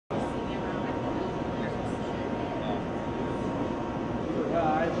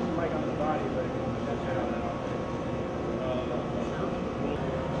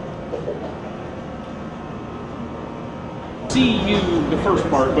See you the first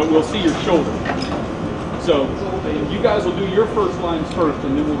part, but we'll see your shoulder. So you guys will do your first lines first,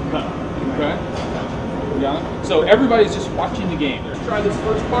 and then we'll cut. Okay? Yeah. So everybody's just watching the game. Let's try this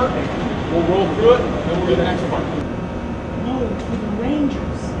first part. We'll roll through it, and then we'll do the next part. No, it's for the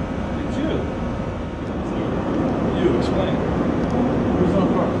Rangers. It's you. You explain. Who's on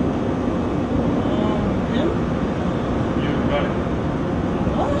first? Him? You got it.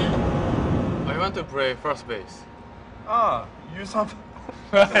 What? I want to play first base. Ah, you some.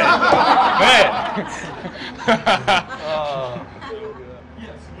 네.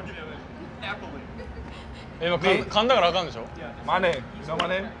 이거 간다가 나가는죠? My name. You know my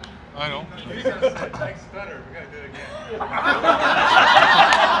name? I know.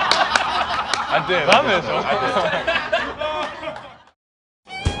 I did. 다음에죠.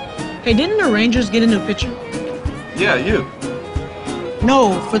 Hey, didn't the Rangers get a new pitcher? Yeah, you.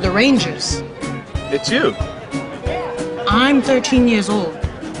 No, for the Rangers. It's you. I'm 13 years old.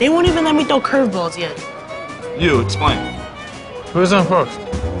 They won't even let me throw curveballs yet. You explain. Who's on first?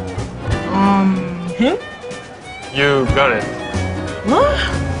 Him? You got it. What?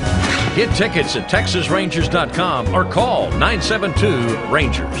 Get tickets at TexasRangers.com or call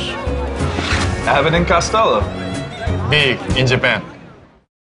 972-RANGERS. Abbott and Costello. Big in Japan.